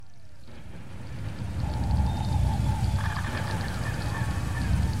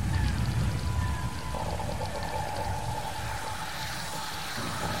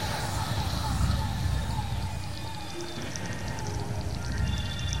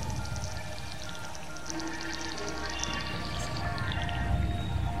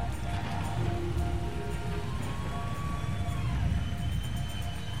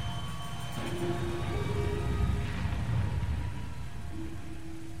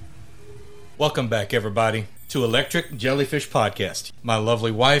Welcome back, everybody, to Electric Jellyfish Podcast. My lovely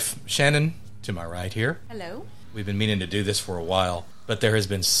wife, Shannon, to my right here. Hello. We've been meaning to do this for a while, but there has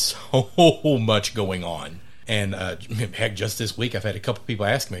been so much going on. And heck, just this week, I've had a couple people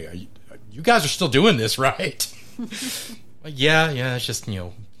ask me, you guys are still doing this, right? Yeah, it's just,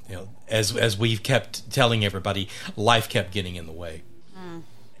 as we've kept telling everybody, life kept getting in the way.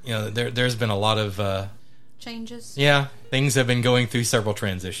 There's been a lot of... changes. Yeah, things have been going through several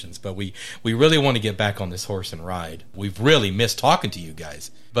transitions, but we really want to get back on this horse and ride. We've really missed talking to you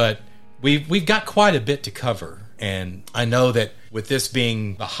guys, but we've got quite a bit to cover. And I know that with this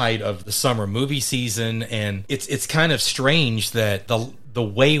being the height of the summer movie season, and it's kind of strange that the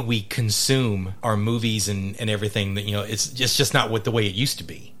way we consume our movies and everything, that it's just not what the way it used to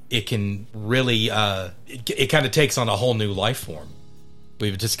be. It can really it kind of takes on a whole new life form.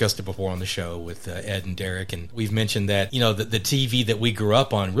 We've discussed it before on the show with Ed and Derek, and we've mentioned that the TV that we grew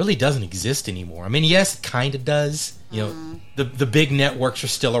up on really doesn't exist anymore. I mean, yes, it kind of does. The big networks are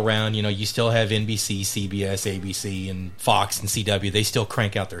still around. You still have NBC, CBS, ABC, and Fox and CW. They still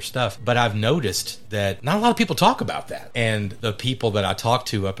crank out their stuff. But I've noticed that not a lot of people talk about that. And the people that I talk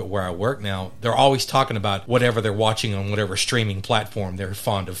to up at where I work now, they're always talking about whatever they're watching on whatever streaming platform they're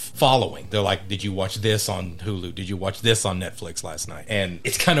fond of following. They're like, did you watch this on Hulu? Did you watch this on Netflix last night? And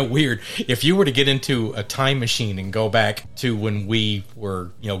it's kind of weird. If you were to get into a time machine and go back to when we were,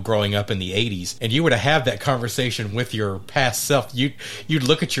 growing up in the 80s, and you were to have that conversation with your past self, you'd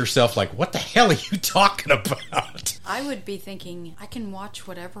look at yourself like, what the hell are you talking about? I would be thinking, I can watch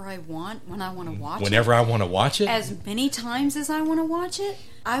whatever I want when I want to watch Whenever I want to watch it? As many times as I want to watch it?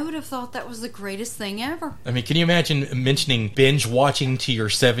 I would have thought that was the greatest thing ever. I mean, can you imagine mentioning binge watching to your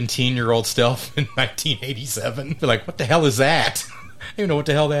 17-year-old self in 1987? You're like, what the hell is that? I don't even know what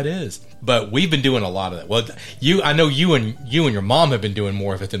the hell that is. But we've been doing a lot of that. Well, I know you and your mom have been doing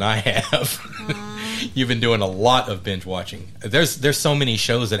more of it than I have. You've been doing a lot of binge watching. There's so many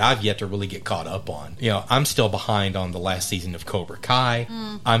shows that I've yet to really get caught up on. I'm still behind on the last season of Cobra Kai.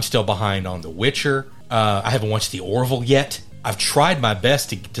 I'm still behind on The Witcher. I haven't watched The Orville yet. I've tried my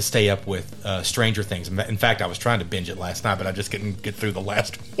best to stay up with Stranger Things. In fact, I was trying to binge it last night, but I just couldn't get through the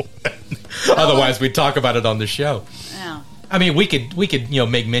last one. Otherwise, we'd talk about it on the show. Yeah. I mean, we could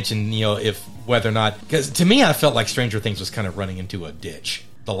make mention, if whether or not, because to me, I felt like Stranger Things was kind of running into a ditch.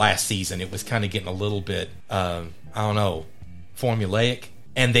 The last season, it was kind of getting a little bit, formulaic.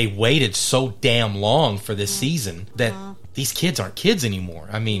 And they waited so damn long for this season that these kids aren't kids anymore.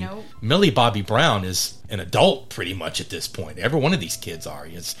 I mean, Millie Bobby Brown is an adult pretty much at this point. Every one of these kids are.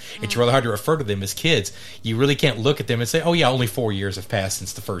 It's really hard to refer to them as kids. You really can't look at them and say, oh yeah, only 4 years have passed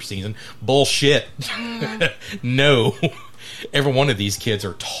since the first season. Bullshit. No. Every one of these kids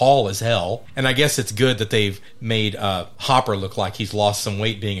are tall as hell. And I guess it's good that they've made Hopper look like he's lost some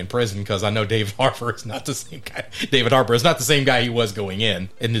weight being in prison, because I know David Harbour is not the same guy. David Harbour is not the same guy he was going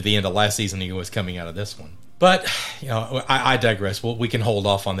into the end of last season he was coming out of this one. But, I digress. We can hold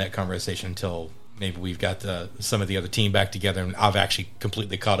off on that conversation until maybe we've got some of the other team back together and I've actually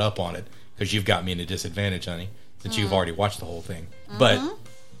completely caught up on it, because you've got me in a disadvantage, honey, since you've already watched the whole thing. But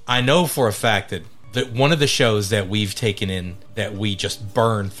I know for a fact that one of the shows that we've taken in that we just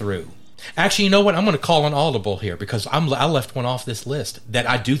burned through. Actually, you know what? I'm going to call an audible here, because I left one off this list that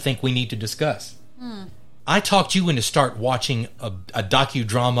I do think we need to discuss. I talked you into start watching a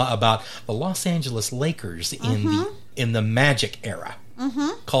docudrama about the Los Angeles Lakers in the Magic era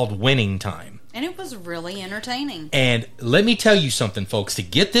called Winning Time. And it was really entertaining. And let me tell you something, folks. To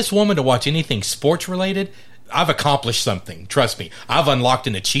get this woman to watch anything sports related, I've accomplished something. Trust me. I've unlocked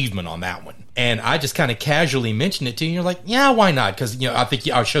an achievement on that one. And I just kind of casually mentioned it to you, and you're like, yeah, why not? Because, I think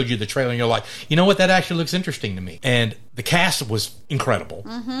I showed you the trailer, and you're like, you know what? That actually looks interesting to me. And the cast was incredible.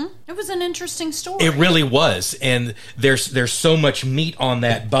 It was an interesting story. It really was. And there's so much meat on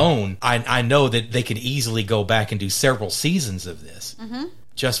that bone. I know that they could easily go back and do several seasons of this.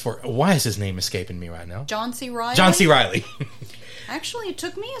 Just for, why is his name escaping me right now? John C. Reilly? John C. Reilly. Actually, it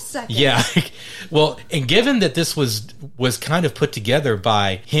took me a second. Yeah. Well, and given that this was kind of put together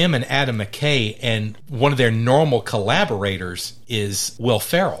by him and Adam McKay, and one of their normal collaborators is Will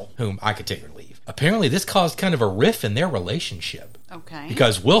Ferrell, whom I could take or leave. Apparently, this caused kind of a rift in their relationship. Okay.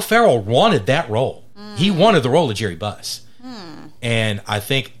 Because Will Ferrell wanted that role. He wanted the role of Jerry Buss. And I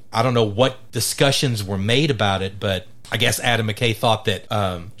don't know what discussions were made about it, but I guess Adam McKay thought that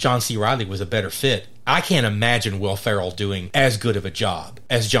John C. Reilly was a better fit. I can't imagine Will Ferrell doing as good of a job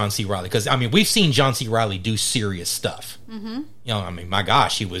as John C. Reilly, because, we've seen John C. Reilly do serious stuff. My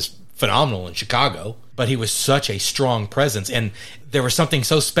gosh, he was phenomenal in Chicago. but he was such a strong presence. And there was something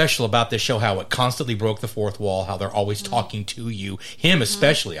so special about this show, how it constantly broke the fourth wall, how they're always talking to you, him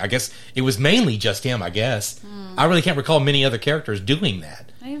especially. I guess it was mainly just him, I guess. I really can't recall many other characters doing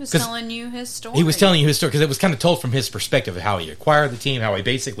that. He was telling you his story. He was telling you his story because it was kind of told from his perspective of how he acquired the team, how he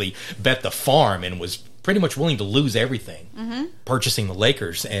basically bet the farm and was pretty much willing to lose everything, purchasing the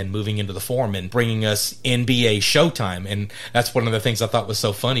Lakers and moving into the Forum and bringing us NBA Showtime. And that's one of the things I thought was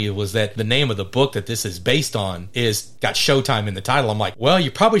so funny, was that the name of the book that this is based on is got Showtime in the title. I'm like, well, you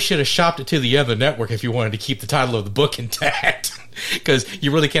probably should have shopped it to the other network if you wanted to keep the title of the book intact. Because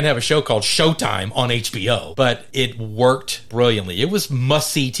you really can't have a show called Showtime on HBO. But it worked brilliantly. It was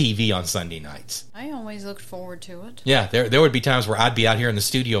must-see TV on Sunday nights. I always looked forward to it. Yeah, there would be times where I'd be out here in the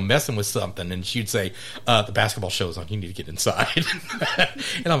studio messing with something, and she'd say, the basketball show's on, you need to get inside.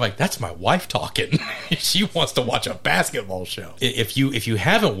 And I'm like, that's my wife talking. She wants to watch a basketball show. If you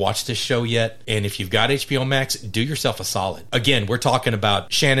haven't watched this show yet, and if you've got HBO Max, do yourself a solid. Again, we're talking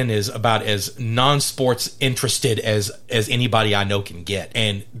about, Shannon is about as non-sports interested as anybody I know can get.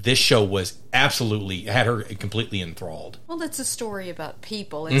 And this show was absolutely, had her completely enthralled. Well, it's a story about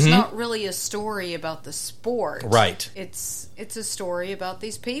people. It's not really a story about the sport. Right. It's a story about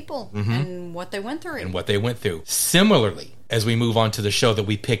these people and what they went through. Similarly, as we move on to the show that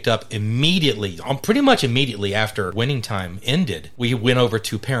we picked up immediately, pretty much immediately after Winning Time ended, we went over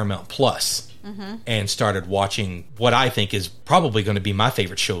to Paramount Plus and started watching what I think is probably going to be my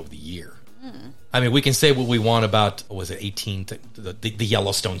favorite show of the year. I mean, we can say what we want about, what was it, the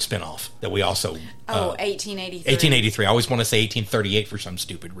Yellowstone spinoff that we also... 1883. 1883. I always want to say 1838 for some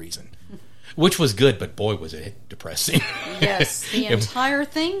stupid reason. Which was good, but boy, was it depressing. Yes, the entire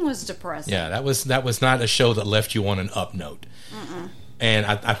thing was depressing. Yeah, that was not a show that left you on an up note. And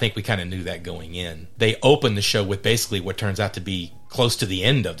I think we kind of knew that going in. They opened the show with basically what turns out to be close to the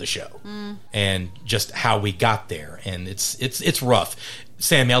end of the show. And just how we got there. And it's rough.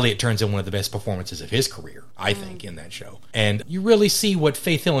 Sam Elliott turns in one of the best performances of his career, I think, in that show. And you really see what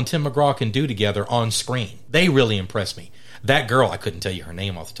Faith Hill and Tim McGraw can do together on screen. They really impressed me. That girl, I couldn't tell you her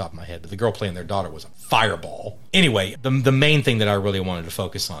name off the top of my head, but the girl playing their daughter was a fireball. Anyway, the main thing that I really wanted to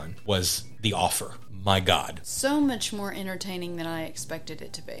focus on was The Offer. My God. So much more entertaining than I expected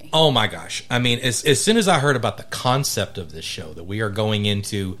it to be. Oh my gosh. I mean, as soon as I heard about the concept of this show, that we are going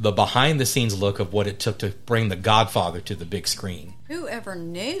into the behind-the-scenes look of what it took to bring The Godfather to the big screen. Whoever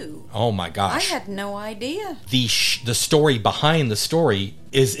knew? Oh my gosh. I had no idea. The story behind the story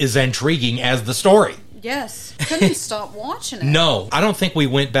is intriguing as the story. Yes. Couldn't stop watching it. No, I don't think we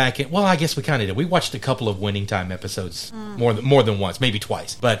went back and, well, I guess we kind of did. We watched a couple of Winning Time episodes more than once, maybe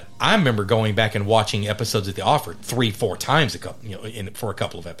twice. But I remember going back and watching episodes of The Offer 3-4 times for a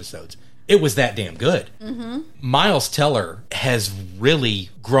couple of episodes. It was that damn good. Miles Teller has really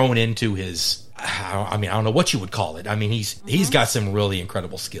grown into his, I don't know what you would call it. I mean, he's got some really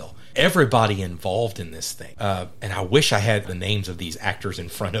incredible skill. Everybody involved in this thing. And I wish I had the names of these actors in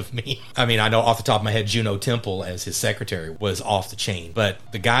front of me. I mean, I know off the top of my head, Juno Temple as his secretary was off the chain. But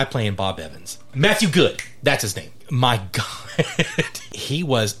the guy playing Bob Evans, Matthew Good, that's his name. My God. He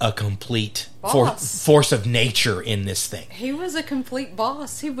was a complete force of nature in this thing. He was a complete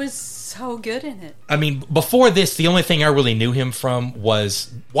boss. He was so good in it. I mean, before this, the only thing I really knew him from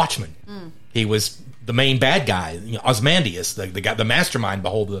was Watchmen. He was the main bad guy, Ozymandias, the guy, the mastermind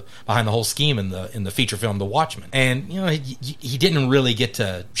behind the whole scheme in the feature film The Watchmen. And he didn't really get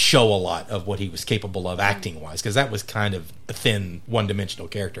to show a lot of what he was capable of acting wise, because that was kind of a thin, one-dimensional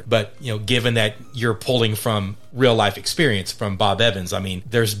character. But given that you're pulling from real life experience from Bob Evans, I mean,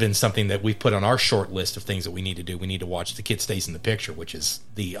 there's been something that we've put on our short list of things that we need to do. We need to watch The Kid Stays in the Picture, which is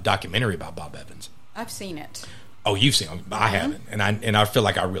the documentary about Bob Evans. I've seen it. Oh, you've seen it. I haven't, and I feel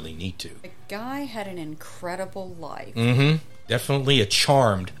like I really need to. The guy had an incredible life. Definitely a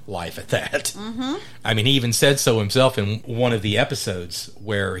charmed life at that. I mean, he even said so himself in one of the episodes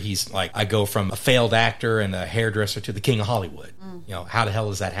where he's like, I go from a failed actor and a hairdresser to the king of Hollywood. How the hell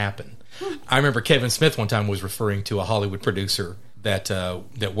does that happen? I remember Kevin Smith one time was referring to a Hollywood producer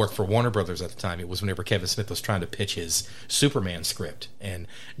that worked for Warner Brothers at the time. It was whenever Kevin Smith was trying to pitch his Superman script, and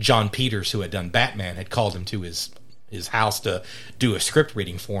John Peters, who had done Batman, had called him to his house to do a script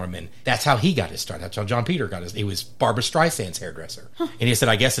reading for him, and that's how he got his start. That's how John Peter got his. He was Barbra Streisand's hairdresser, and he said,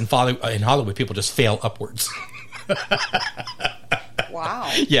 "I guess in Hollywood, people just fail upwards."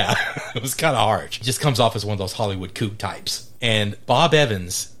 Wow. Yeah, it was kind of harsh. It just comes off as one of those Hollywood kook types. And Bob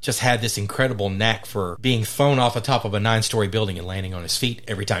Evans just had this incredible knack for being thrown off the top of a 9-story building and landing on his feet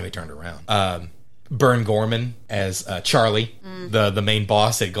every time he turned around. Bern Gorman as Charlie, the main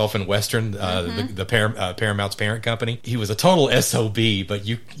boss at Gulf and Western, the Paramount's parent company. He was a total SOB, but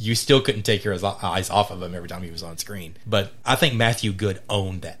you still couldn't take your eyes off of him every time he was on screen. But I think Matthew Good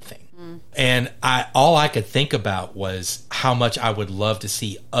owned that thing. And all I could think about was how much I would love to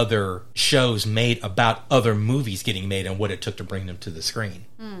see other shows made about other movies getting made and what it took to bring them to the screen.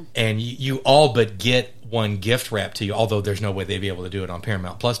 And you all but get one gift wrapped to you, although there's no way they'd be able to do it on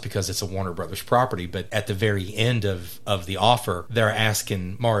Paramount Plus because it's a Warner Brothers property. But at the very end of the offer, they're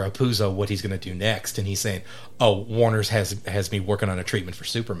asking Mario Puzo what he's going to do next. And he's saying, oh, Warner's has me working on a treatment for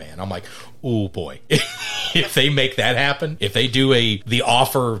Superman. I'm like, oh boy. If they make that happen, if they do the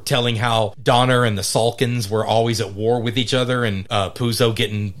offer telling how Donner and the Salkins were always at war with each other and Puzo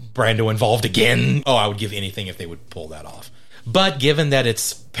getting Brando involved again, I would give anything if they would pull that off. But given that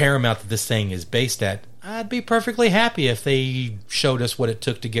it's Paramount that this thing is based at, I'd be perfectly happy if they showed us what it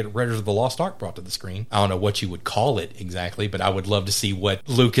took to get Raiders of the Lost Ark brought to the screen. I don't know what you would call it exactly, but I would love to see what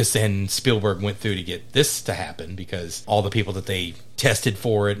Lucas and Spielberg went through to get this to happen, because all the people that they tested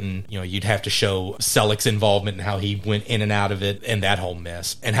for it, and you'd have to show Selleck's involvement and how he went in and out of it and that whole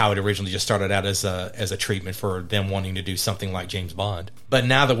mess, and how it originally just started out as a treatment for them wanting to do something like James Bond. But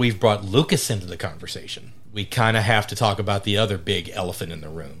now that we've brought Lucas into the conversation, we kind of have to talk about the other big elephant in the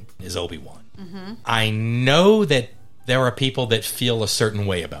room, is Obi-Wan. I know that there are people that feel a certain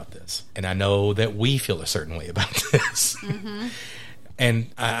way about this, and I know that we feel a certain way about this. And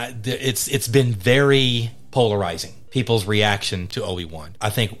it's been very polarizing, people's reaction to Obi-Wan. I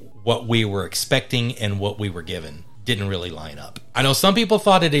think what we were expecting and what we were given didn't really line up. I know some people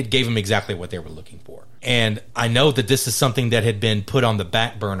thought it gave them exactly what they were looking for. And I know that this is something that had been put on the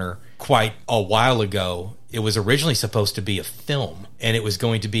back burner quite a while ago. It was originally supposed to be a film, and it was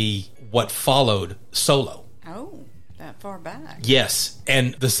going to be what followed Solo. Oh, that far back. Yes,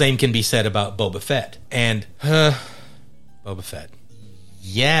 and the same can be said about Boba Fett. And Boba Fett.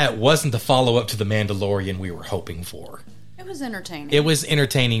 Yeah, it wasn't the follow-up to The Mandalorian we were hoping for. It was entertaining. It was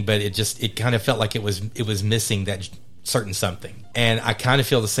entertaining, but it kind of felt like it was missing that certain something. And I kind of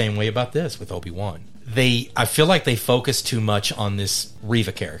feel the same way about this with Obi-Wan. I feel like they focused too much on this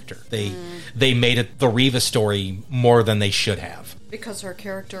Reva character. They made it the Reva story more than they should have. Because her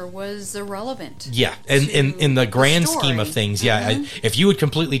character was irrelevant. Yeah, and in the grand scheme of things, yeah. If you had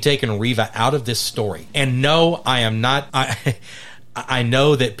completely taken Reva out of this story, and no, I am not. I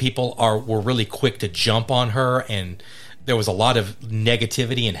know that people were really quick to jump on her, and there was a lot of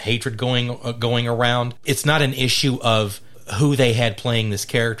negativity and hatred going around. It's not an issue of who they had playing this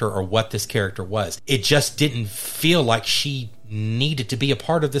character or what this character was. It just didn't feel like she needed to be a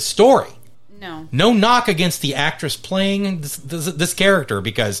part of this story. No knock against the actress playing this character,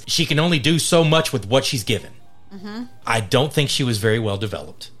 because she can only do so much with what she's given. I don't think she was very well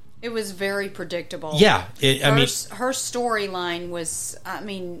developed. It was very predictable. Yeah. Her storyline was,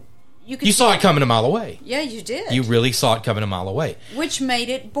 you saw it coming a mile away. Yeah, you did. You really saw it coming a mile away. Which made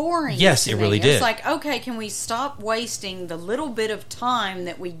it boring. Yes, it really did. It's like, okay, can we stop wasting the little bit of time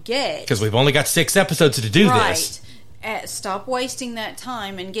that we get? Because we've only got 6 episodes to do this. Stop wasting that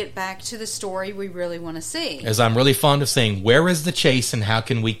time and get back to the story we really want to see. As I'm really fond of saying, where is the chase and how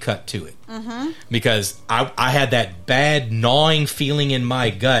can we cut to it? Because I had that bad gnawing feeling in my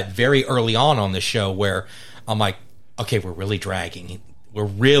gut very early on the show where I'm like, okay, we're really dragging. We're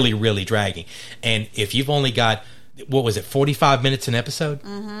really, really dragging. And if you've only got, 45 minutes an episode?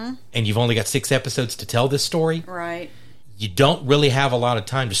 And you've only got 6 episodes to tell this story? Right. You don't really have a lot of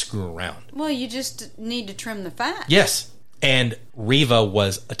time to screw around. Well, you just need to trim the fat. Yes. And Reva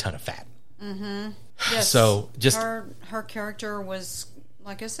was a ton of fat. Yes. So just her character was,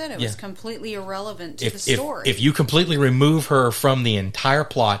 like I said, it was completely irrelevant to the story. If you completely remove her from the entire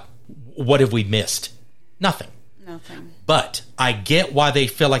plot, what have we missed? Nothing. But I get why they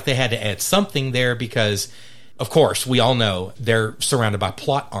feel like they had to add something there, because, of course, we all know they're surrounded by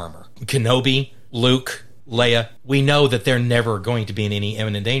plot armor. Kenobi, Luke, Leia, we know that they're never going to be in any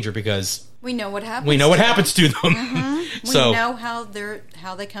imminent danger because we know what happens. To them. We know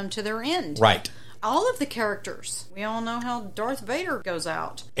how they come to their end. Right. All of the characters. We all know how Darth Vader goes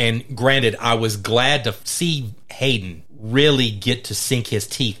out. And granted, I was glad to see Hayden really get to sink his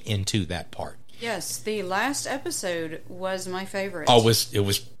teeth into that part. Yes, the last episode was my favorite. Oh, it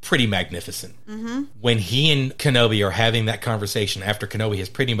was pretty magnificent. When he and Kenobi are having that conversation after Kenobi has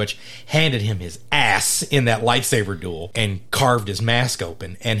pretty much handed him his ass in that lightsaber duel and carved his mask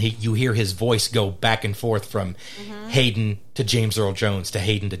open, and you hear his voice go back and forth from Hayden to James Earl Jones to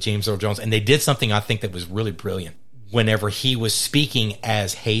Hayden to James Earl Jones, and they did something I think that was really brilliant. Whenever he was speaking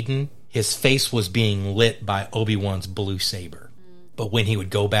as Hayden, his face was being lit by Obi-Wan's blue saber. But when he would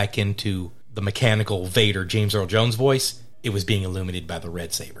go back into the mechanical Vader James Earl Jones voice, it was being illuminated by the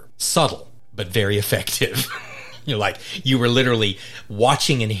red saber. Subtle, but very effective. Like you were literally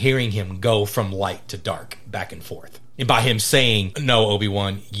watching and hearing him go from light to dark, back and forth. And by him saying, "No,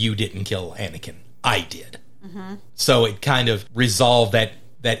 Obi-Wan, you didn't kill Anakin. I did." Mm-hmm. So it kind of resolved that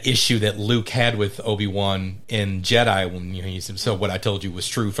issue that Luke had with Obi-Wan in Jedi when he said, "So what I told you was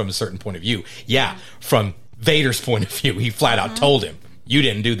true from a certain point of view." Yeah, from Vader's point of view, he flat out told him, "You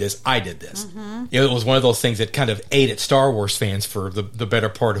didn't do this, I did this." Mm-hmm. It was one of those things that kind of ate at Star Wars fans for the better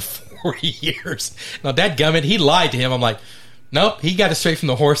part of 40 years. Now, dadgummit, he lied to him. I'm like, nope, he got it straight from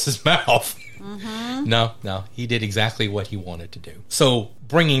the horse's mouth. Mm-hmm. No, he did exactly what he wanted to do. So,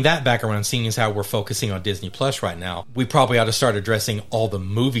 bringing that back around, seeing as how we're focusing on Disney Plus right now, we probably ought to start addressing all the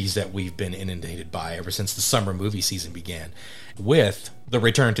movies that we've been inundated by ever since the summer movie season began, with the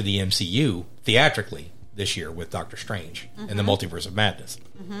return to the MCU theatrically this year with Doctor Strange and the Multiverse of Madness.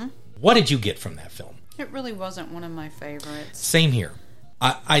 Mm-hmm. What did you get from that film? It really wasn't one of my favorites. Same here.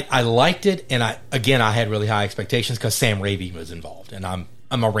 I liked it, and I had really high expectations because Sam Raimi was involved, and I'm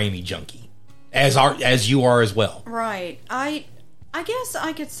a Raimi junkie, as you are as well. Right. I guess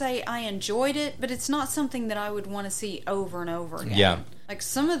I could say I enjoyed it, but it's not something that I would want to see over and over again. Yeah. Like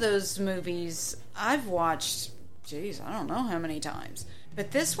some of those movies I've watched, I don't know how many times.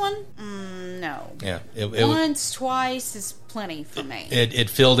 But this one, no. Yeah. Once, twice is plenty for me. It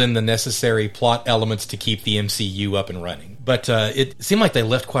filled in the necessary plot elements to keep the MCU up and running. But it seemed like they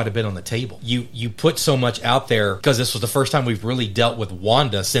left quite a bit on the table. You put so much out there, because this was the first time we've really dealt with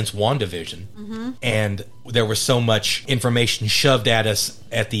Wanda since WandaVision. Mm-hmm. And there was so much information shoved at us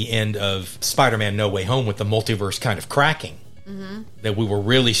at the end of Spider-Man No Way Home with the multiverse kind of cracking. Mm-hmm. That we were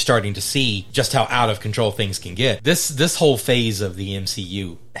really starting to see just how out of control things can get. This whole phase of the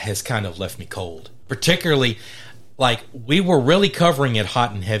MCU has kind of left me cold. Particularly, like, we were really covering it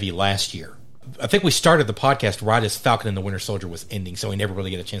hot and heavy last year. I think we started the podcast right as Falcon and the Winter Soldier was ending, so we never really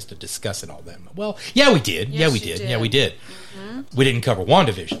get a chance to discuss it all then. Well, yeah, we did. Yes, yeah, we did. Yeah, we did. Mm-hmm. We didn't cover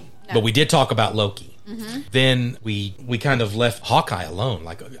WandaVision, but we did talk about Loki. Mm-hmm. Then we kind of left Hawkeye alone.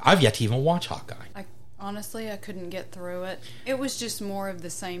 Like, I've yet to even watch Hawkeye. Honestly, I couldn't get through it. It was just more of the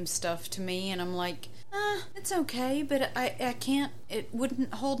same stuff to me, and I'm like, it's okay, but I can't, it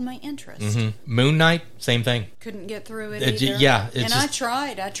wouldn't hold my interest. Mm-hmm. Moon Knight, same thing. Couldn't get through it either. Yeah. And I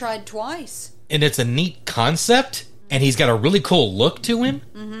tried twice. And it's a neat concept, and he's got a really cool look to him.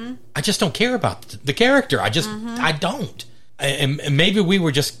 Mm-hmm. I just don't care about the character. I don't. And maybe we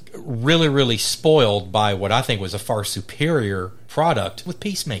were just really, really spoiled by what I think was a far superior product with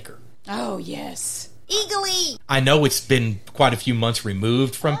Peacemaker. Oh, yes. Eagly! I know it's been quite a few months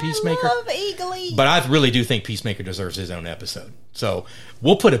removed from Peacemaker. I love Eagly! But I really do think Peacemaker deserves his own episode. So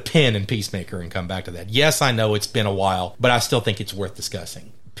we'll put a pin in Peacemaker and come back to that. Yes, I know it's been a while, but I still think it's worth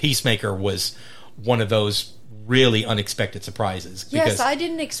discussing. Peacemaker was one of those really unexpected surprises. Yes, I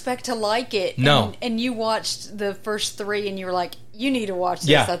didn't expect to like it. No. And you watched the first 3 and you were like, you need to watch this.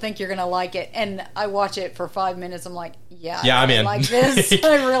 Yeah. I think you're going to like it. And I watch it for 5 minutes. I'm like, I'm in. like this.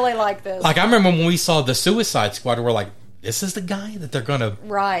 I really like this. Like, I remember when we saw the Suicide Squad, we're like, this is the guy that they're going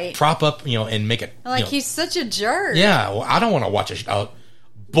to prop up, and make it. Like, he's such a jerk. Yeah, well, I don't want to watch a show.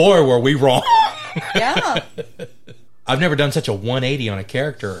 Boy, were we wrong. Yeah. I've never done such a 180 on a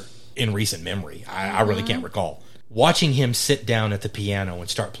character in recent memory. I really can't recall. Watching him sit down at the piano and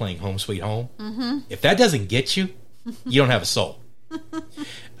start playing Home Sweet Home, if that doesn't get you, you don't have a soul.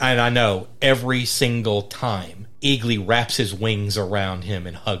 And I know every single time Eagly wraps his wings around him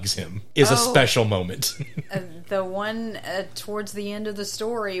and hugs him is a special moment. The one towards the end of the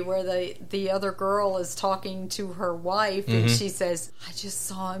story where the other girl is talking to her wife and she says, I just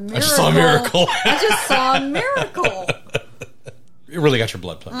saw a miracle. I just saw a miracle. It really got your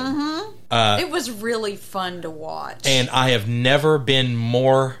blood pumping. It was really fun to watch. And I have never been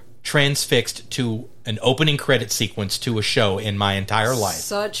more transfixed to an opening credit sequence to a show in my entire life.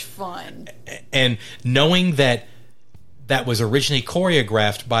 Such fun. And knowing that was originally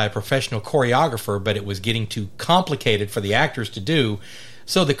choreographed by a professional choreographer, but it was getting too complicated for the actors to do,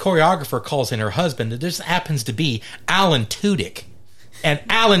 so the choreographer calls in her husband. This happens to be Alan Tudyk. And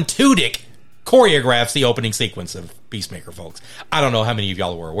Alan Tudyk choreographs the opening sequence of Peacemaker, folks. I don't know how many of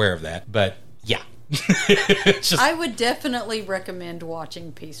y'all were aware of that, but yeah. I would definitely recommend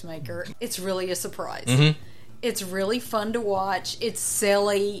watching Peacemaker. It's really a surprise. It's really fun to watch. It's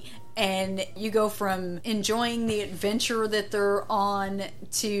silly, and you go from enjoying the adventure that they're on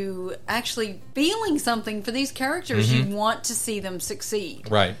to actually feeling something for these characters. You want to see them succeed.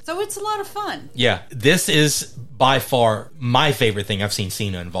 Right. So it's a lot of fun. Yeah. This is by far my favorite thing I've seen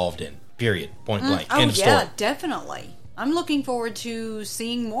Cena involved in. Period. Point blank. Oh, End of yeah, story. definitely. I'm looking forward to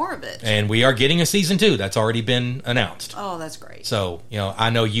seeing more of it. And we are getting a season 2. That's already been announced. Oh, that's great. So, I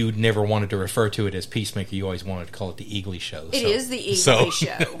know you never wanted to refer to it as Peacemaker. You always wanted to call it the Eagly Show. It is the Eagly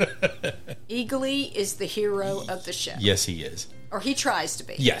Show. Eagly is the hero of the show. Yes, he is. Or he tries to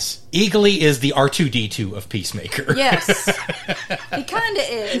be. Yes. Eagly is the R2-D2 of Peacemaker. Yes. He kind of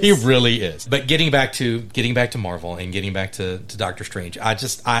is. He really is. But getting back to Marvel and getting back to Doctor Strange, I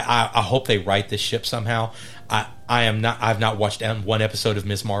hope they right this ship somehow. I've not watched one episode of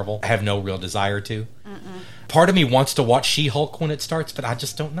Ms. Marvel. I have no real desire to. Part of me wants to watch She-Hulk when it starts, but I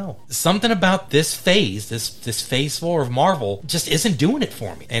just don't know. Something about this phase, this phase 4 of Marvel, just isn't doing it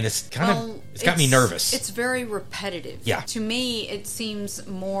for me, and it's got me nervous. It's very repetitive. Yeah. To me, it seems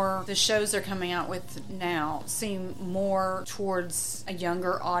more, the shows they're coming out with now seem more towards a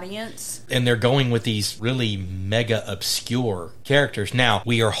younger audience. And they're going with these really mega obscure characters. Now,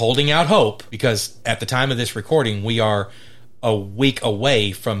 we are holding out hope, because at the time of this recording, we are a week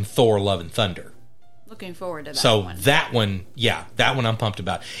away from Thor: Love and Thunder. Looking forward to that one. So that one I'm pumped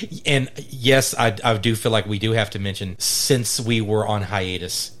about. And yes, I do feel like we do have to mention, since we were on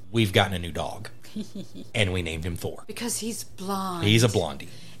hiatus, we've gotten a new dog. And we named him Thor. Because he's blonde. He's a blondie.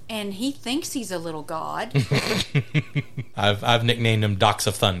 And he thinks he's a little god. I've nicknamed him Dox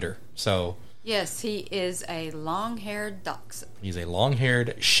of Thunder. So yes, he is a long-haired dachshund. He's a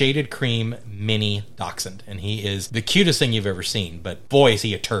long-haired, shaded cream mini dachshund. And he is the cutest thing you've ever seen. But boy, is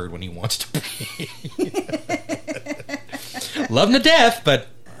he a turd when he wants to be. Love him to death, but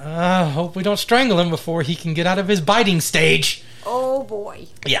hope we don't strangle him before he can get out of his biting stage. Oh, boy.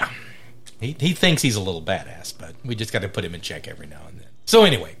 Yeah. He thinks he's a little badass, but we just got to put him in check every now and then. So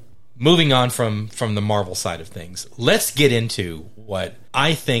anyway, moving on from the Marvel side of things, let's get into what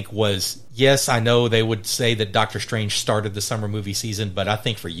I think was, yes, I know they would say that Doctor Strange started the summer movie season, but I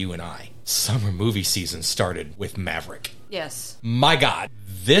think for you and I, summer movie season started with Maverick. Yes. My God,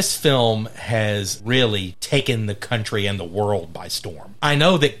 this film has really taken the country and the world by storm. I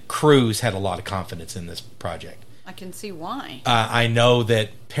know that Cruise had a lot of confidence in this project. I can see why. I know that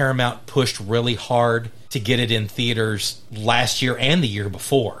Paramount pushed really hard to get it in theaters last year and the year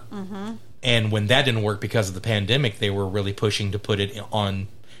before. Mm-hmm. And when that didn't work because of the pandemic, they were really pushing to put it on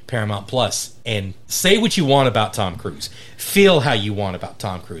Paramount Plus. And say what you want about Tom Cruise. Feel how you want about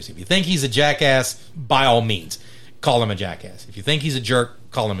Tom Cruise. If you think he's a jackass, by all means, call him a jackass. If you think he's a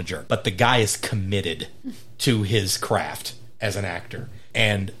jerk, call him a jerk. But the guy is committed to his craft as an actor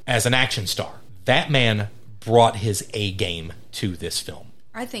and as an action star. That man brought his A game to this film.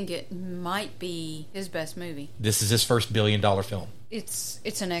 I think it might be his best movie. This is his first $1 billion film. It's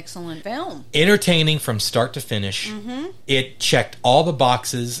an excellent film. Entertaining from start to finish. Mm-hmm. It checked all the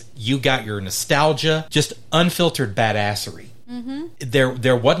boxes. You got your nostalgia, just unfiltered badassery. Mm-hmm.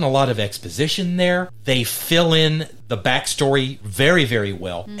 There wasn't a lot of exposition there. They fill in the backstory very, very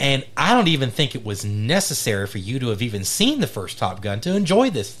well. Mm-hmm. And I don't even think it was necessary for you to have even seen the first Top Gun to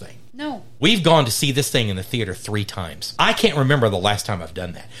enjoy this thing. No. We've gone to see this thing in the theater 3 times. I can't remember the last time I've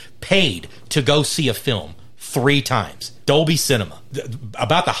done that. Paid to go see a film 3 times. Dolby Cinema.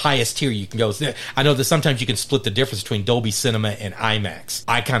 About the highest tier you can go. I know that sometimes you can split the difference between Dolby Cinema and IMAX.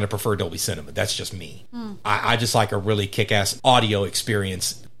 I kind of prefer Dolby Cinema. That's just me. I just like a really kick-ass audio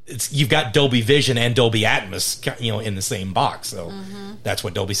experience. You've got Dolby Vision and Dolby Atmos, in the same box. So that's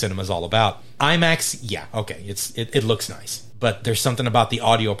what Dolby Cinema is all about. IMAX, yeah, okay, it looks nice. But there's something about the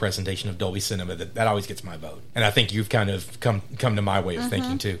audio presentation of Dolby Cinema that always gets my vote. And I think you've kind of come to my way of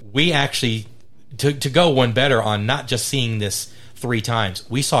thinking, too. We actually, to go one better on not just seeing this 3 times,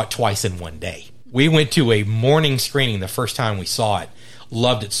 we saw it twice in one day. We went to a morning screening the first time we saw it.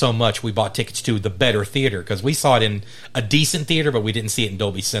 Loved it so much, we bought tickets to the better theater, because we saw it in a decent theater, but we didn't see it in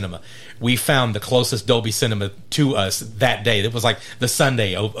Dolby Cinema. We found the closest Dolby Cinema to us that day. It was like the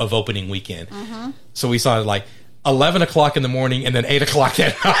Sunday of opening weekend. Mm-hmm. So we saw it like 11 o'clock in the morning and then 8 o'clock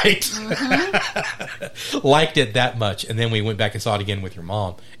that night. Mm-hmm. Liked it that much. And then we went back and saw it again with your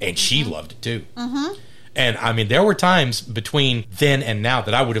mom, and she loved it too. Mm-hmm. And I mean, there were times between then and now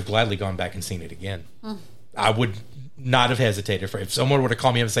that I would have gladly gone back and seen it again. I would not have hesitated. If someone were to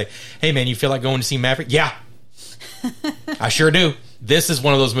call me up and say, "Hey man, you feel like going to see Maverick?" Yeah, I sure do. This is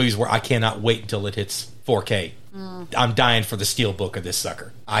one of those movies where I cannot wait until it hits 4K. I'm dying for the steelbook of this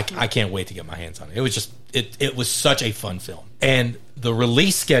sucker. I can't wait to get my hands on it. It was just it was such a fun film, and the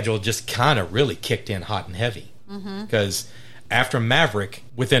release schedule just kind of really kicked in hot and heavy, because after Maverick,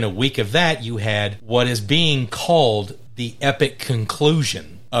 within a week of that, you had what is being called the epic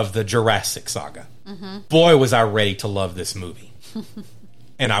conclusion of the Jurassic saga. Boy, was I ready to love this movie.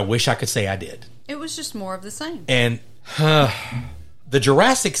 And I wish I could say I did. It was just more of the same. And the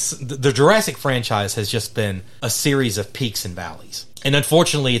Jurassic franchise has just been a series of peaks and valleys. And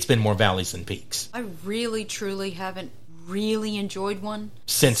unfortunately, it's been more valleys than peaks. I really, truly haven't really enjoyed one.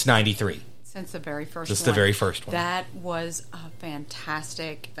 Since 93. Since the very first one. Just the very first one. That was a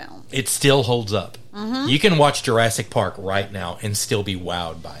fantastic film. It still holds up. Mm-hmm. You can watch Jurassic Park right now and still be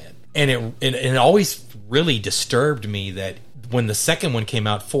wowed by it. And it always really disturbed me that when the second one came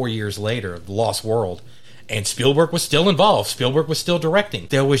out 4 years later, The Lost World, and Spielberg was still involved, Spielberg was still directing,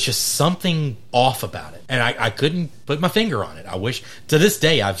 there was just something off about it. And I couldn't put my finger on it. I wish, to this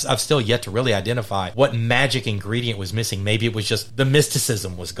day, I've still yet to really identify what magic ingredient was missing. Maybe it was just the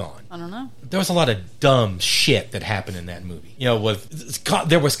mysticism was gone. I don't know. There was a lot of dumb shit that happened in that movie. You know,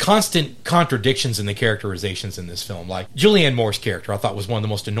 there was constant contradictions in the characterizations in this film. Like, Julianne Moore's character, I thought, was one of the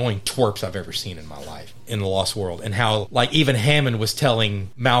most annoying twerps I've ever seen in my life in The Lost World. And how, like, even Hammond was telling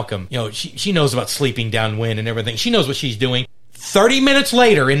Malcolm, you know, she knows about sleeping downwind and everything. She knows what she's doing. 30 minutes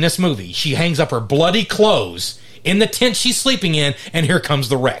later in this movie, she hangs up her bloody clothes in the tent she's sleeping in, and here comes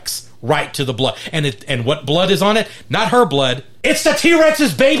the Rex. Right to the blood. And what blood is on it? Not her blood. It's the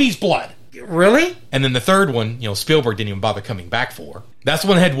T-Rex's baby's blood. Really? And then the third one, you know, Spielberg didn't even bother coming back for. That's the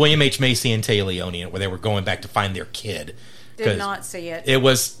one that had William H. Macy and Téa Leoni in it, where they were going back to find their kid. Did not see it. It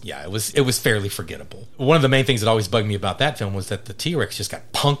was fairly forgettable. One of the main things that always bugged me about that film was that the T-Rex just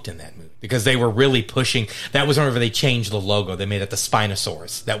got punked in that movie. Because they were really pushing... That was whenever they changed the logo. They made it the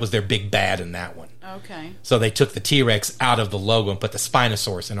Spinosaurus. That was their big bad in that one. Okay. So they took the T-Rex out of the logo and put the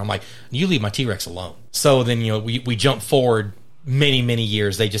Spinosaurus in. I'm like, you leave my T-Rex alone. So then, you know, we jump forward many, many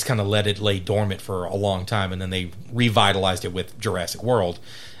years. They just kind of let it lay dormant for a long time, and then they revitalized it with Jurassic World.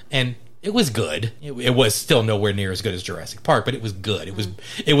 And it was good. It was still nowhere near as good as Jurassic Park, but it was good.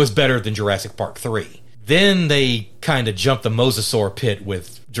 It was better than Jurassic Park 3. Then they kind of jumped the Mosasaur pit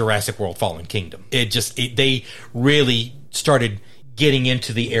with Jurassic World Fallen Kingdom. They really started getting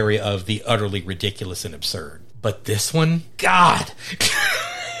into the area of the utterly ridiculous and absurd. But this one, God...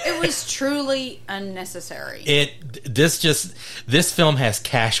 It was truly unnecessary. This film has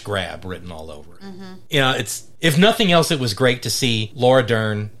cash grab written all over it. Mm-hmm. You know, if nothing else, it was great to see Laura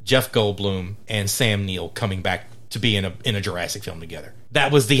Dern, Jeff Goldblum, and Sam Neill coming back to be in a Jurassic film together.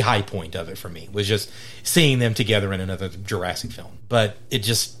 That was the high point of it for me, was just seeing them together in another Jurassic film. But it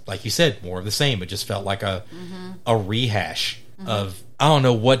just, like you said, more of the same. It just felt like a rehash of, I don't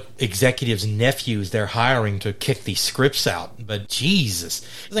know what executives' nephews they're hiring to kick these scripts out, but Jesus,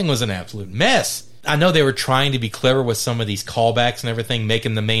 the thing was an absolute mess. I know they were trying to be clever with some of these callbacks and everything,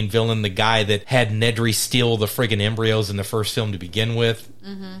 making the main villain the guy that had Nedry steal the friggin' embryos in the first film to begin with.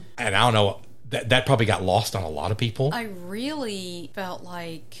 Mm-hmm. And I don't know, that probably got lost on a lot of people. I really felt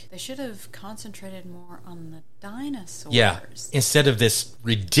like they should have concentrated more on the dinosaurs. Yeah, instead of this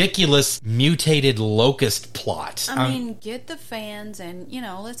ridiculous mutated locust plot. I mean, get the fans, and, you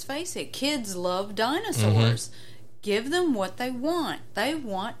know, let's face it, kids love dinosaurs. Mm-hmm. Give them what they want. They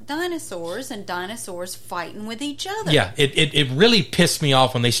want dinosaurs, and dinosaurs fighting with each other. Yeah, it really pissed me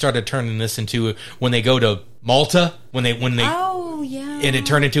off when they started turning this into, when they go to Malta, when they oh yeah, and it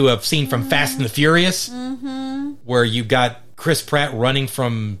turned into a scene from Fast and the Furious, where you got Chris Pratt running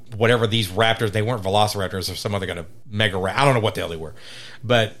from whatever these raptors. They weren't velociraptors or some other kind of mega I don't know what the hell they were,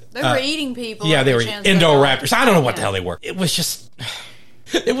 but they were eating people. Yeah, they were Indoraptors. I don't know what the hell they were. It was just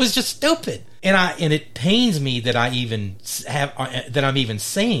stupid, and it pains me that I'm even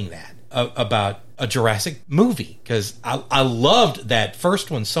saying that about a Jurassic movie, because I loved that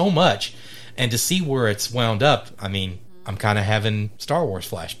first one so much. And to see where it's wound up, I mean, I'm kind of having Star Wars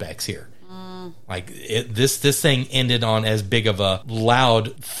flashbacks here. Like, this thing ended on as big of a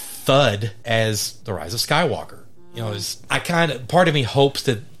loud thud as The Rise of Skywalker. You know, part of me hopes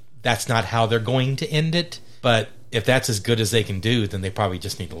that that's not how they're going to end it. But if that's as good as they can do, then they probably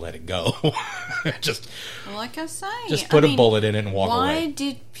just need to let it go. Like I say, just put a bullet in it and walk away. Why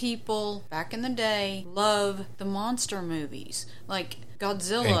did people back in the day love the monster movies? Like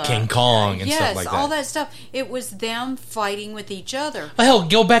Godzilla and King Kong and stuff like that. Yes, all that stuff. It was them fighting with each other. Well, hell,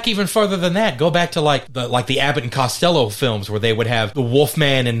 go back even further than that. Go back to like the Abbott and Costello films, where they would have the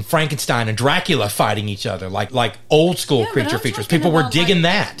Wolfman and Frankenstein and Dracula fighting each other, like old school creature features. People were digging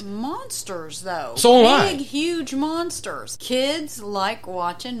that. Monsters, though. So am I. Big, huge monsters. Kids like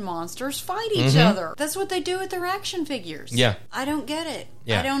watching monsters fight each other. That's what they do with their action figures. Yeah. I don't get it.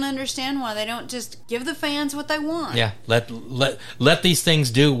 Yeah. I don't understand why they don't just give the fans what they want. Yeah. Let these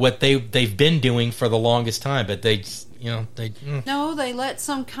things do what they've been doing for the longest time, but they No, they let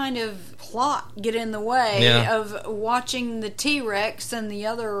some kind of plot get in the way of watching the T-Rex and the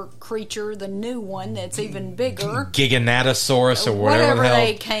other creature, the new one that's even bigger, Giganotosaurus or whatever the hell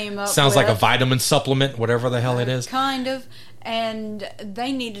they came up sounds with. like a vitamin supplement, whatever the hell it is. Kind of. and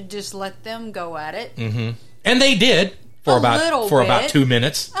they need to just let them go at it. Mm-hmm. And they did for about 2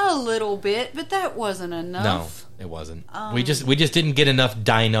 minutes. A little bit, but that wasn't enough. No, it wasn't. We just didn't get enough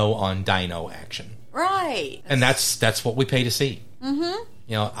dino on dino action. Right. And that's what we pay to see. Mm-hmm.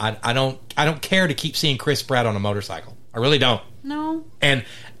 You know, I don't care to keep seeing Chris Pratt on a motorcycle. I really don't. No. And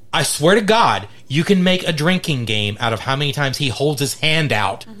I swear to God, you can make a drinking game out of how many times he holds his hand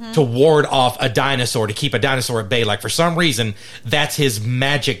out to ward off a dinosaur, to keep a dinosaur at bay. Like, for some reason, that's his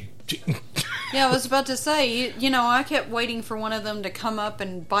magic. Yeah, I was about to say, you know, I kept waiting for one of them to come up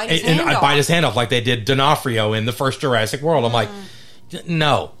and bite his hand off. Bite his hand off like they did D'Onofrio in the first Jurassic World. I'm like,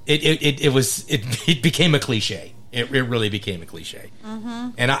 no. It became a cliche. It really became a cliche. Mm-hmm.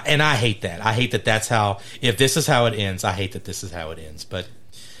 And I hate that. I hate that that's how, if this is how it ends, I hate that this is how it ends. But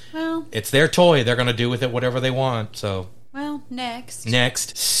well, it's their toy. They're going to do with it whatever they want. So, well,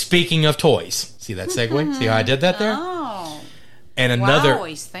 next. Speaking of toys, see that segue? See how I did that there? Oh, and another. Wow,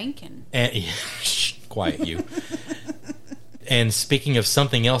 he's thinking. And, shh, quiet you. And speaking of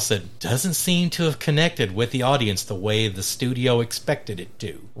something else that doesn't seem to have connected with the audience the way the studio expected it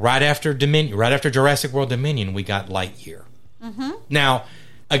to, right after Jurassic World Dominion, we got Lightyear. Mm-hmm. Now,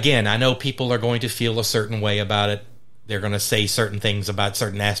 again, I know people are going to feel a certain way about it. They're going to say certain things about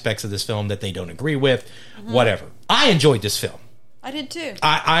certain aspects of this film that they don't agree with. Mm-hmm. Whatever. I enjoyed this film. I did too.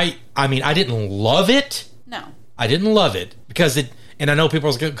 I mean, I didn't love it. No. I didn't love it because it. And I know people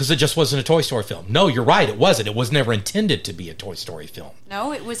are because it just wasn't a Toy Story film. No, you're right. It wasn't. It was never intended to be a Toy Story film.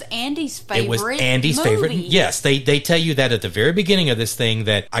 No, it was Andy's favorite. It was Andy's movie. favorite. Yes, they tell you that at the very beginning of this thing.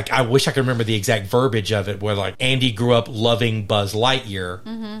 That I wish I could remember the exact verbiage of it. Where like Andy grew up loving Buzz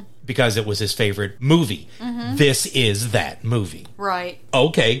Lightyear because it was his favorite movie. Mm-hmm. This is that movie. Right.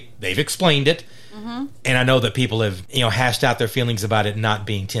 Okay, they've explained it. Mm-hmm. And I know that people have hashed out their feelings about it not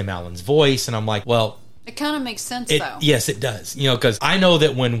being Tim Allen's voice. And I'm like, well. It kind of makes sense, though. Yes, it does. Because I know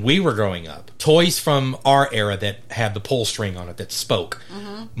that when we were growing up, toys from our era that had the pull string on it that spoke,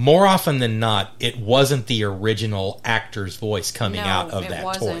 more often than not, it wasn't the original actor's voice coming out of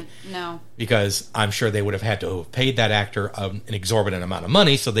that toy. No. Because I'm sure they would have had to have paid that actor an exorbitant amount of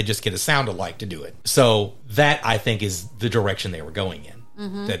money, so they just get a sound alike to do it. So that, I think, is the direction they were going in.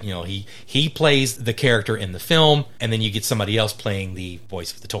 Mm-hmm. That he plays the character in the film, and then you get somebody else playing the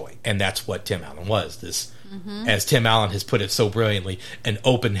voice of the toy, and that's what Tim Allen was. This, as Tim Allen has put it so brilliantly, an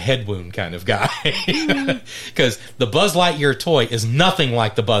open head wound kind of guy. Because the Buzz Lightyear toy is nothing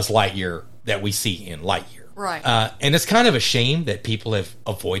like the Buzz Lightyear that we see in Lightyear. Right. And it's kind of a shame that people have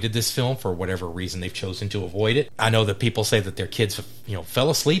avoided this film for whatever reason they've chosen to avoid it. I know that people say that their kids, fell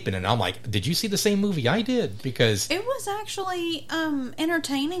asleep in it. And I'm like, did you see the same movie I did? Because it was actually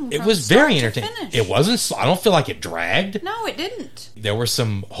entertaining. It was very entertaining. It wasn't. I don't feel like it dragged. No, it didn't. There were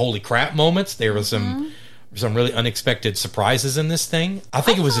some holy crap moments. There was some really unexpected surprises in this thing. I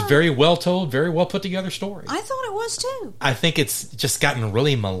think it was a very well told, very well put together story. I thought it was too. I think it's just gotten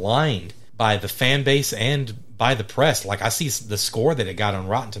really maligned by the fan base and by the press. Like, I see the score that it got on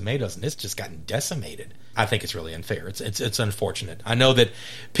Rotten Tomatoes, and it's just gotten decimated. I think it's really unfair. It's unfortunate. I know that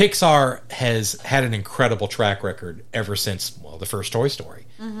Pixar has had an incredible track record ever since, the first Toy Story.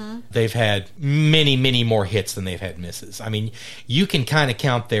 Mm-hmm. They've had many, many more hits than they've had misses. I mean, you can kind of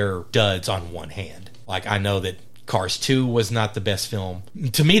count their duds on one hand. Like, I know that Cars 2 was not the best film.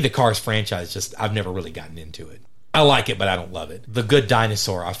 To me, the Cars franchise, I've never really gotten into it. I like it, but I don't love it. The Good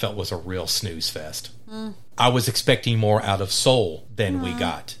Dinosaur, I felt, was a real snooze fest. I was expecting more out of Soul than we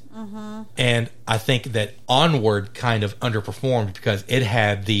got. And I think that Onward kind of underperformed because it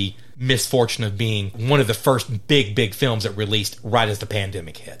had the misfortune of being one of the first big films that released right as the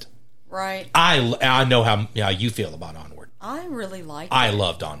pandemic hit. Right. I know how you feel about Onward. I really liked it. I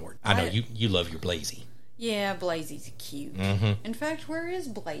loved Onward. I know you love your Blazy. Yeah, Blazy's cute. Mm-hmm. In fact, where is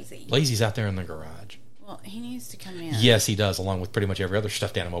Blazy? Blazy's out there in the garage. Well, he needs to come in. Yes, he does, along with pretty much every other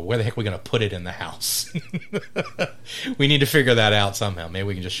stuffed animal. Where the heck are we going to put it in the house? We need to figure that out somehow. Maybe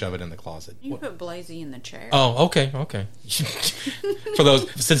we can just shove it in the closet. You put Blazy in the chair. Oh, okay. For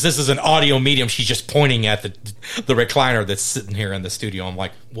those, since this is an audio medium, she's just pointing at the recliner that's sitting here in the studio. I'm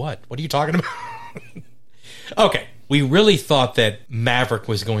like, what? What are you talking about? Okay. We really thought that Maverick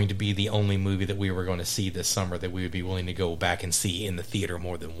was going to be the only movie that we were going to see this summer that we would be willing to go back and see in the theater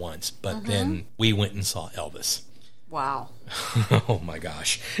more than once. But then we went and saw Elvis. Wow. Oh, my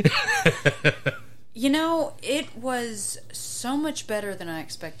gosh. It was so much better than I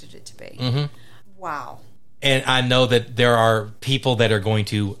expected it to be. Mm-hmm. Wow. And I know that there are people that are going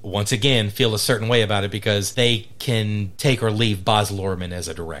to, once again, feel a certain way about it because they can take or leave Baz Luhrmann as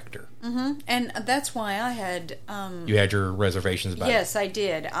a director. Mm-hmm. And that's why I had... you had your reservations about it? Yes, I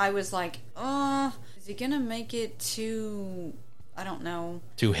did. I was like, Is he going to make it too, I don't know,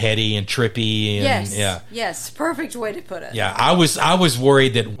 too heady and trippy? And, yes. Yeah. Yes. Perfect way to put it. Yeah. I was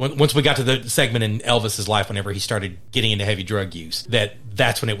worried that once we got to the segment in Elvis's life, whenever he started getting into heavy drug use,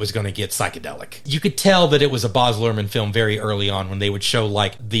 that's when it was going to get psychedelic. You could tell that it was a Baz Luhrmann film very early on when they would show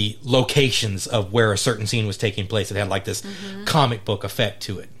like the locations of where a certain scene was taking place. It had like this comic book effect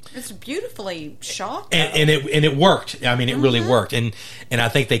to it. It's beautifully shot, and it worked. I mean, it really worked, and I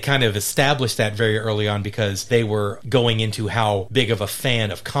think they kind of established that very early on because they were going into how big of a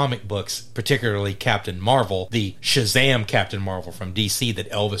fan of comic books, particularly Captain Marvel, the Shazam Captain Marvel from DC that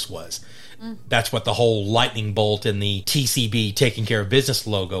Elvis was. That's what the whole lightning bolt and the TCB taking care of business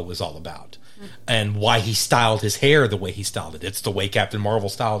logo was all about. And why he styled his hair the way he styled it. It's the way Captain Marvel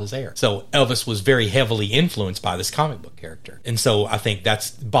styled his hair. So Elvis was very heavily influenced by this comic book character. And so I think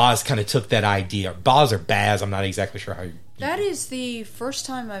Baz kind of took that idea. Baz or Baz, I'm not exactly sure how you... That is the first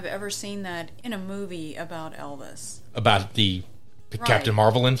time I've ever seen that in a movie about Elvis. About the Captain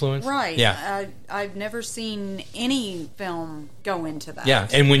Marvel influence? Right. Yeah. I've never seen any film go into that. Yeah,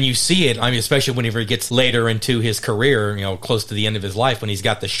 and when you see it, I mean, especially whenever he gets later into his career, close to the end of his life, when he's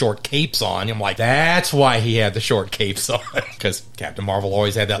got the short capes on, I'm like, that's why he had the short capes on. Because Captain Marvel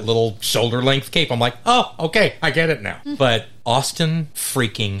always had that little shoulder-length cape. I'm like, oh, okay, I get it now. But Austin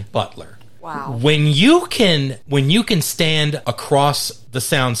freaking Butler. Wow. When you can stand across the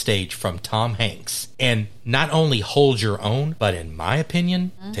soundstage from Tom Hanks and not only hold your own, but in my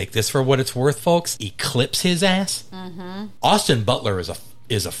opinion, take this for what it's worth, folks, eclipse his ass. Austin Butler is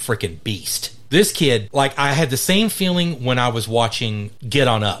a freaking beast. This kid, like, I had the same feeling when I was watching Get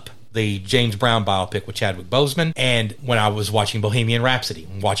On Up, the James Brown biopic with Chadwick Boseman, and when I was watching Bohemian Rhapsody,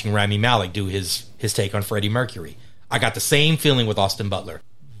 watching Rami Malek do his take on Freddie Mercury. I got the same feeling with Austin Butler.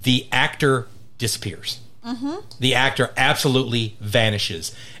 The actor disappears. The actor absolutely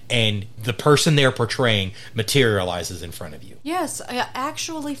vanishes, and the person they're portraying materializes in front of you. Yes, I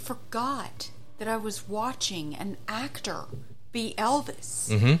actually forgot that I was watching an actor be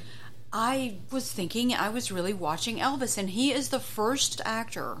Elvis. I was thinking I was really watching Elvis, and he is the first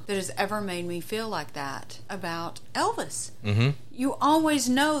actor that has ever made me feel like that about Elvis. You always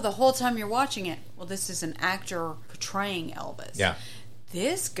know the whole time you're watching it, well, this is an actor portraying Elvis. Yeah.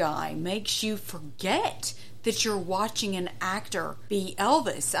 This guy makes you forget that you're watching an actor be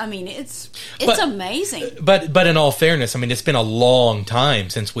Elvis. I mean, it's amazing. But in all fairness, I mean, it's been a long time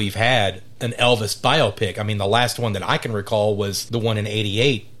since we've had an Elvis biopic. I mean, the last one that I can recall was the one in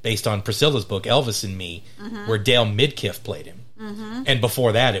 '88, based on Priscilla's book, Elvis and Me, where Dale Midkiff played him. And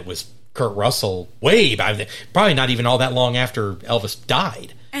before that, it was Kurt Russell, probably not even all that long after Elvis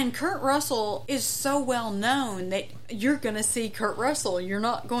died. And Kurt Russell is so well known that you're going to see Kurt Russell. You're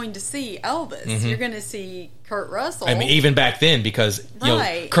not going to see Elvis. You're going to see Kurt Russell. I mean, even back then, because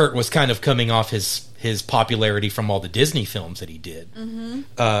Kurt was kind of coming off his popularity from all the Disney films that he did.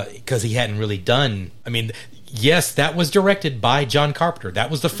 Because he hadn't really done... I mean, yes, that was directed by John Carpenter. That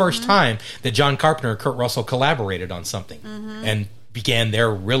was the first time that John Carpenter and Kurt Russell collaborated on something. And began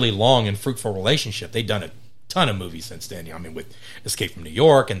their really long and fruitful relationship. They'd done a ton of movies since then. I mean, with Escape from New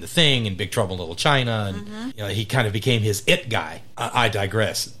York and The Thing and Big Trouble in Little China, and he kind of became his it guy. I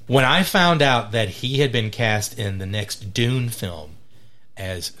digress. When I found out that he had been cast in the next Dune film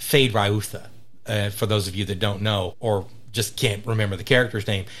as Fade Rautha, for those of you that don't know or just can't remember the character's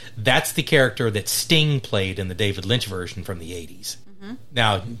name, that's the character that Sting played in the David Lynch version from the 80s.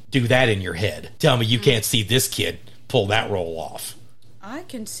 Now, do that in your head. Tell me you can't see this kid pull that role off. I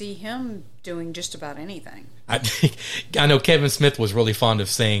can see him doing just about anything. I know Kevin Smith was really fond of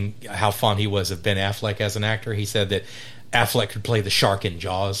saying how fond he was of Ben Affleck as an actor. He said that Affleck could play the shark in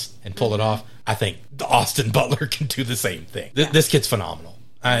Jaws and pull it off. I think Austin Butler can do the same thing. This kid's phenomenal.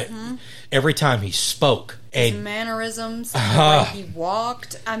 Every time he spoke, his mannerisms, the way he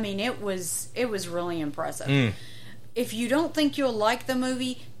walked, I mean, it was really impressive. If you don't think you'll like the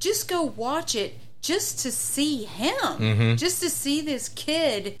movie, just go watch it. Just to see him. Just to see this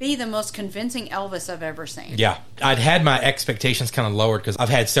kid be the most convincing Elvis I've ever seen. Yeah. I'd had my expectations kind of lowered because I've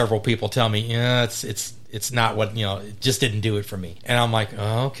had several people tell me, it's not what, it just didn't do it for me. And I'm like,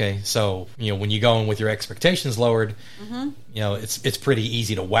 oh, okay. So, when you go in with your expectations lowered, it's pretty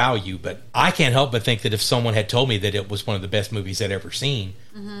easy to wow you. But I can't help but think that if someone had told me that it was one of the best movies I'd ever seen,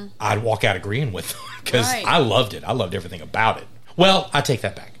 I'd walk out agreeing with them because I loved it. I loved everything about it. Well, I take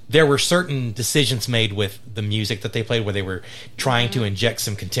that back. There were certain decisions made with the music that they played where they were trying to inject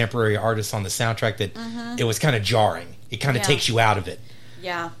some contemporary artists on the soundtrack that it was kind of jarring. It kind of takes you out of it.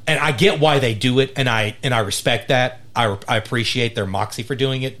 Yeah. And I get why they do it, and I respect that. I appreciate their moxie for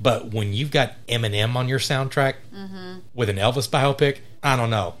doing it. But when you've got Eminem on your soundtrack with an Elvis biopic, I don't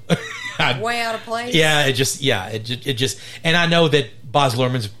know. way out of place. Yeah, it just, and I know that Baz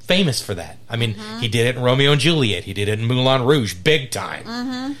Luhrmann's famous for that. I mean, he did it in Romeo and Juliet. He did it in Moulin Rouge, big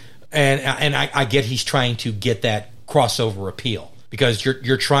time. And I get he's trying to get that crossover appeal, because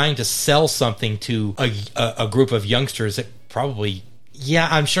you're trying to sell something to a group of youngsters that probably,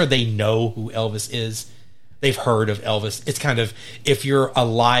 I'm sure they know who Elvis is. They've heard of Elvis. It's kind of, if you're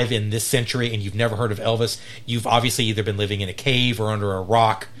alive in this century and you've never heard of Elvis, you've obviously either been living in a cave or under a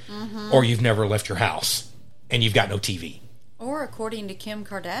rock, or you've never left your house and you've got no TV. Or according to Kim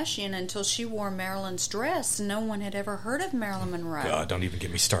Kardashian, until she wore Marilyn's dress, no one had ever heard of Marilyn Monroe. God, don't even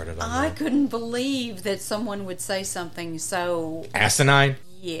get me started on I that. couldn't believe that someone would say something so asinine,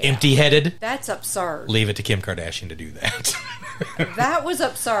 Yeah. empty-headed. That's absurd. Leave it to Kim Kardashian to do that. That was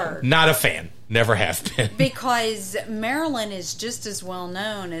absurd. Not a fan. Never have been. Because Marilyn is just as well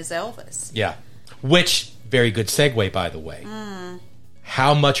known as Elvis. Yeah. Which, very good segue, by the way.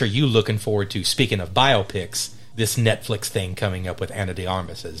 How much are you looking forward to, speaking of biopics, this Netflix thing coming up with Ana de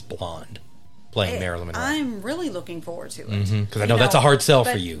Armas as Blonde, playing Marilyn Monroe? I'm really looking forward to it. Because I know that's a hard sell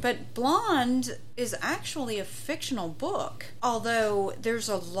for you. But Blonde is actually a fictional book, although there's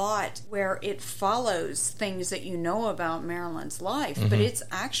a lot where it follows things that you know about Marilyn's life, but it's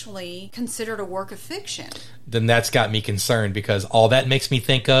actually considered a work of fiction. Then that's got me concerned, because all that makes me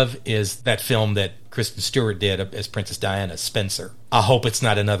think of is that film that Kristen Stewart did as Princess Diana, Spencer. I hope it's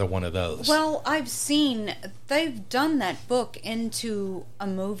not another one of those. Well, I've seen they've done that book into a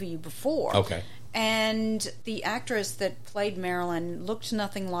movie before. Okay. And the actress that played Marilyn looked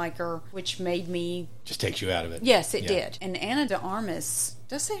nothing like her, which made me... Just takes you out of it. Yes, it did. And Ana de Armas,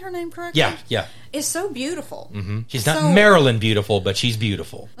 did I say her name correctly? Yeah. Is so beautiful. She's not Marilyn beautiful, but she's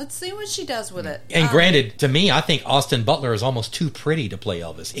beautiful. Let's see what she does with it. And granted, to me, I think Austin Butler is almost too pretty to play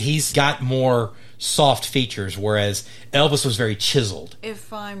Elvis. He's got more soft features, whereas Elvis was very chiseled.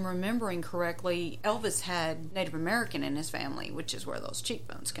 If I'm remembering correctly, Elvis had Native American in his family, which is where those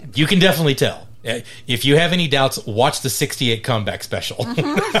cheekbones came from. You can definitely tell. If you have any doubts, watch the 68 Comeback Special.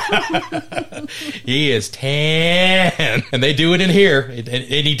 He is tan. And they do it in here.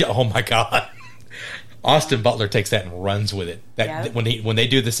 Oh my God. Austin Butler takes that and runs with it. When they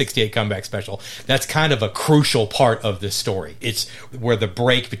do the 68 Comeback Special, that's kind of a crucial part of this story. It's where the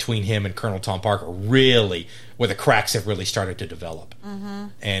break between him and Colonel Tom Parker really, where the cracks have really started to develop.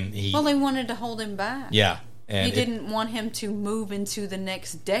 And they wanted to hold him back. Yeah. And he didn't want him to move into the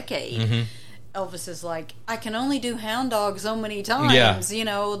next decade. Elvis is like, I can only do Hound Dog so many times. Yeah. You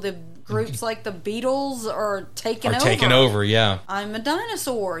know, the groups like the Beatles are taking over. Yeah. I'm a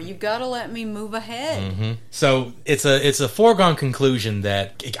dinosaur. You've got to let me move ahead. So it's a foregone conclusion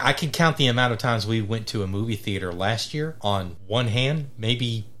that I can count the amount of times we went to a movie theater last year on one hand,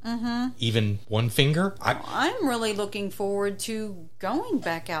 maybe even one finger. I'm really looking forward to going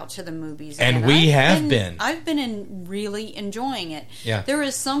back out to the movies. And we have been. I've been really enjoying it. Yeah. There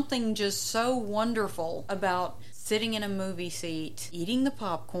is something just so wonderful about sitting in a movie seat, eating the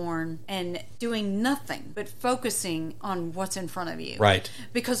popcorn, and doing nothing but focusing on what's in front of you. Right.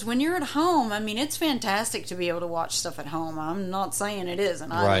 Because when you're at home, I mean, it's fantastic to be able to watch stuff at home. I'm not saying it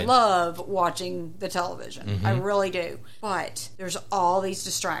isn't. I love watching the television. I really do. But there's all these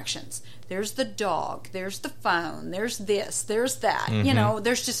distractions. There's the dog, there's the phone, there's this, there's that. You know,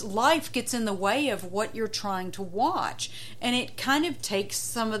 there's just, life gets in the way of what you're trying to watch. And it kind of takes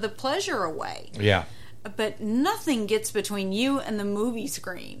some of the pleasure away. Yeah. But nothing gets between you and the movie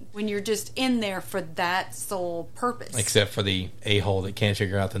screen when you're just in there for that sole purpose. Except for the a-hole that can't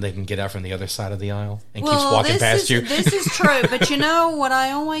figure out that they can get out from the other side of the aisle and keeps walking past you. This is true, but you know what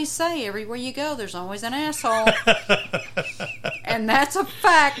I always say, everywhere you go, there's always an asshole. And that's a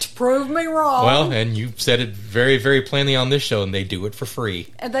fact. Prove me wrong. Well, and you said it very, very plainly on this show, and they do it for free.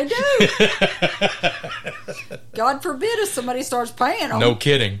 And they do. God forbid if somebody starts paying them. No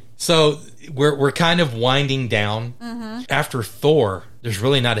kidding. So we're kind of winding down. After Thor, there's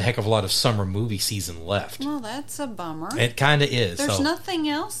really not a heck of a lot of summer movie season left. Well, that's a bummer. It kind of is. There's nothing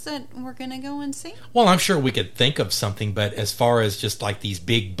else that we're going to go and see? Well, I'm sure we could think of something, but as far as just like these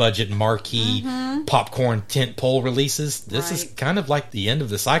big budget marquee popcorn tentpole releases, this is kind of like the end of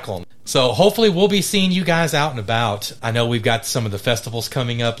the cycle. So hopefully we'll be seeing you guys out and about. I know we've got some of the festivals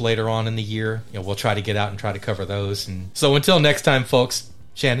coming up later on in the year. You know, we'll try to get out and try to cover those. And so until next time, folks,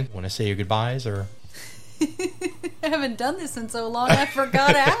 Shannon, want to say your goodbyes or... I haven't done this in so long, I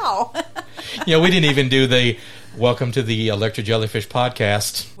forgot how. Yeah, we didn't even do the welcome to the Electric Jellyfish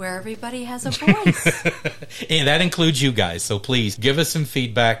podcast. Where everybody has a voice. And that includes you guys, so please give us some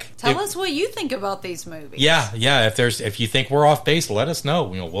feedback. Tell us what you think about these movies. Yeah. If you think we're off base, let us know.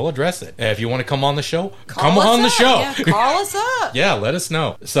 We'll address it. If you want to come on the show, come on the show. Yeah, call us up. Yeah, let us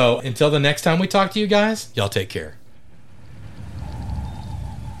know. So until the next time we talk to you guys, y'all take care.